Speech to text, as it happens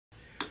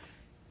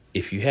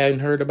If you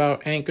hadn't heard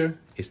about Anchor,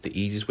 it's the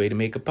easiest way to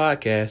make a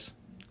podcast.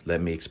 Let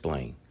me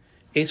explain.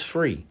 It's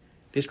free.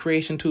 There's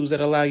creation tools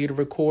that allow you to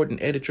record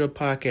and edit your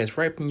podcast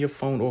right from your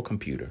phone or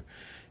computer.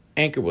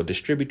 Anchor will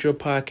distribute your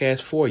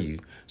podcast for you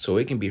so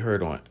it can be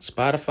heard on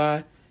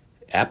Spotify,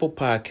 Apple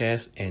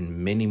Podcasts,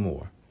 and many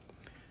more.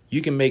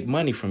 You can make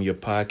money from your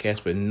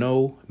podcast with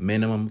no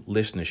minimum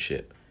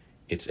listenership.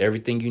 It's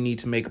everything you need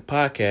to make a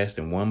podcast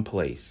in one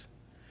place.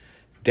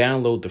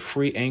 Download the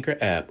free Anchor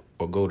app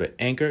or go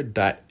to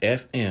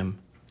anchor.fm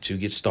to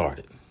get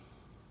started.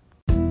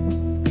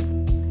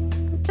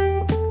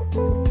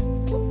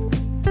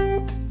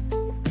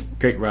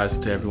 Great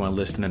rising to everyone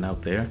listening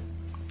out there.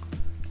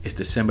 It's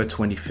December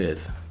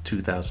 25th,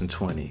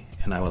 2020,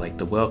 and I would like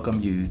to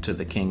welcome you to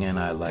the King and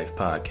I Life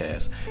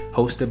podcast,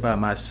 hosted by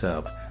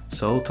myself,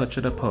 Soul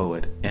Toucher the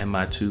Poet, and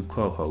my two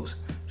co-hosts,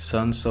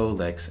 Sun Soul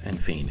Lex and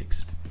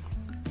Phoenix.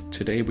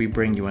 Today we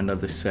bring you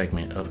another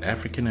segment of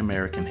African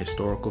American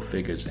historical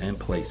figures and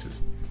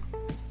places.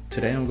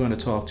 Today I'm going to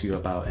talk to you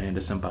about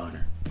Anderson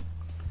Bonner.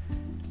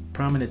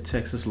 Prominent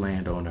Texas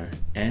landowner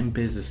and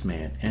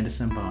businessman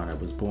Anderson Bonner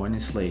was born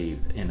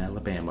enslaved in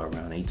Alabama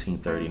around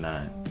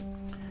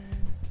 1839.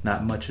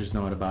 Not much is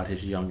known about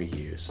his younger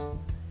years.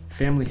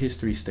 Family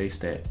history states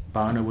that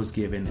Bonner was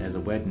given as a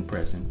wedding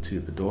present to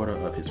the daughter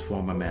of his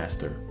former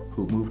master,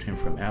 who moved him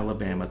from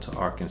Alabama to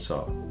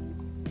Arkansas.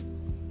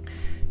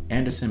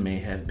 Anderson may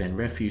have been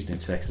refuged in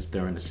Texas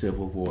during the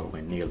Civil War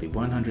when nearly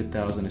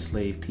 100,000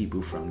 enslaved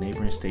people from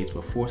neighboring states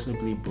were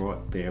forcibly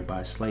brought there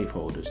by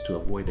slaveholders to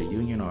avoid the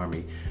Union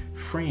Army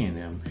freeing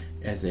them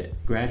as it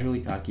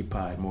gradually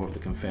occupied more of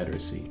the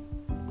Confederacy.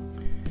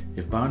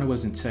 If Bonner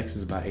was in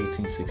Texas by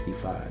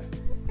 1865,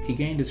 he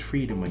gained his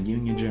freedom when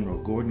Union General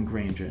Gordon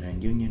Granger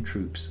and Union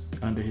troops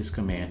under his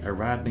command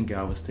arrived in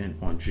Galveston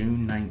on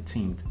June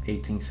 19,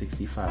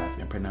 1865,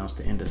 and pronounced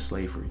the end of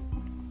slavery.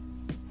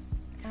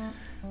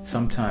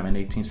 Sometime in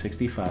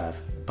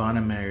 1865,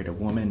 Bonner married a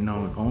woman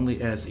known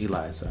only as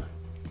Eliza.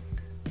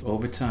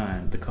 Over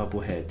time, the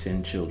couple had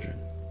 10 children.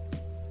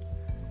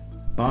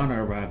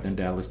 Bonner arrived in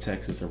Dallas,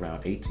 Texas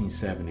around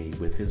 1870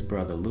 with his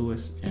brother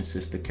Louis and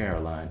sister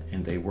Caroline,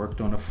 and they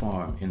worked on a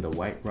farm in the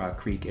White Rock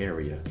Creek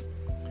area.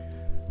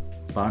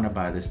 Bonner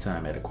by this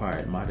time had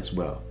acquired modest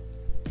wealth.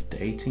 The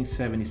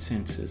 1870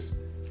 census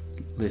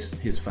lists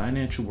his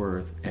financial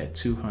worth at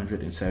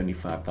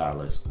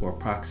 $275, or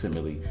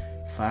approximately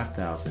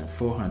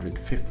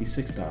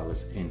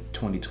 $5,456 in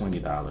 2020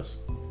 dollars.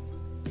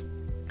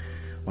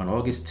 On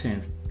August 10,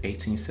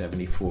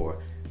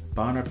 1874,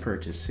 Bonner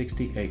purchased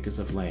 60 acres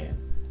of land,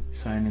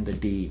 signing the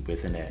deed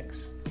with an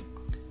X,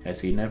 as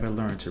he never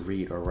learned to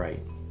read or write.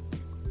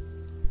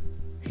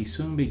 He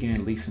soon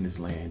began leasing his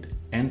land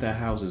and the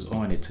houses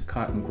on it to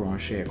cotton-growing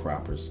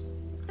sharecroppers.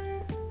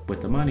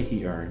 With the money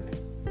he earned,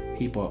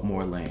 he bought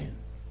more land.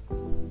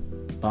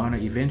 Bonner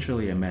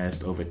eventually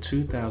amassed over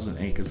 2,000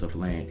 acres of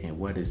land in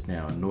what is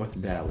now North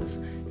Dallas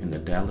in the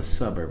Dallas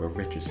suburb of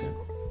Richardson.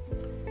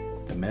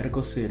 The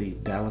Medical City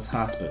Dallas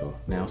Hospital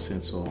now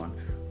sits on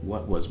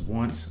what was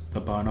once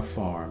the Bonner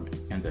Farm,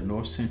 and the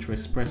North Central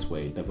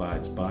Expressway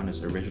divides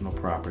Bonner's original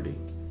property.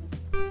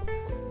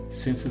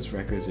 Census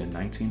records in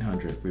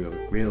 1900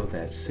 reveal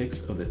that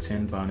 6 of the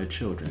 10 Bonner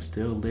children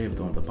still lived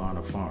on the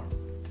Bonner Farm.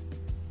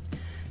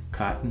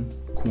 Cotton,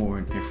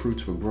 corn, and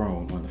fruits were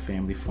grown on the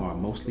family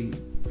farm, mostly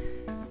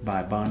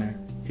by Bonner,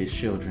 his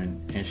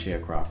children, and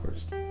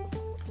sharecroppers.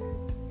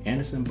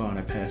 Anderson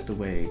Bonner passed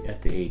away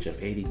at the age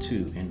of 82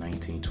 in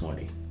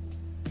 1920.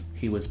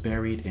 He was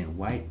buried in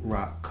White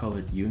Rock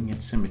Colored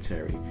Union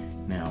Cemetery,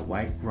 now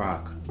White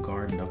Rock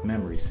Garden of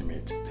Memory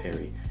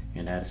Cemetery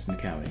in Addison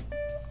County.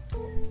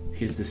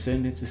 His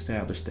descendants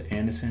established the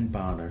Anderson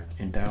Bonner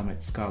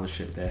Endowment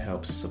Scholarship that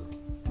helps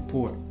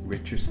support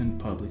Richardson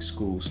Public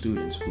School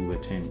students who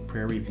attend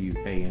Prairie View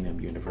A&M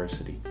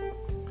University.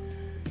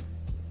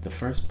 The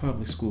first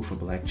public school for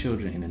black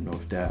children in the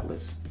North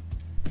Dallas,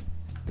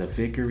 the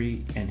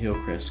Vickery and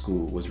Hillcrest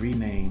School, was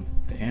renamed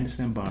the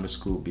Anderson Bonner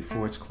School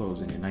before its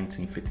closing in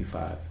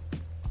 1955.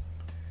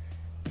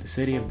 The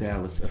city of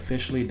Dallas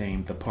officially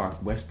named the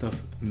park west of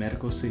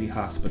Medical City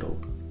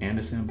Hospital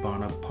Anderson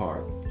Bonner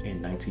Park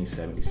in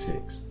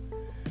 1976.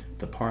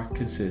 The park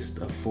consists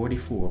of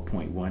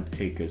 44.1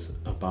 acres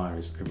of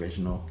Bonner's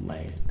original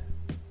land.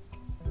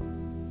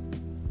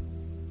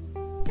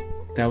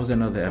 That was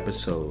another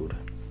episode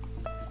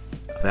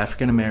of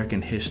African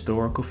American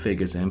historical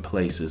figures and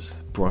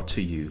places brought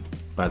to you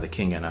by the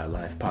King and I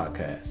Life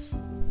podcast.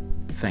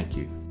 Thank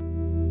you.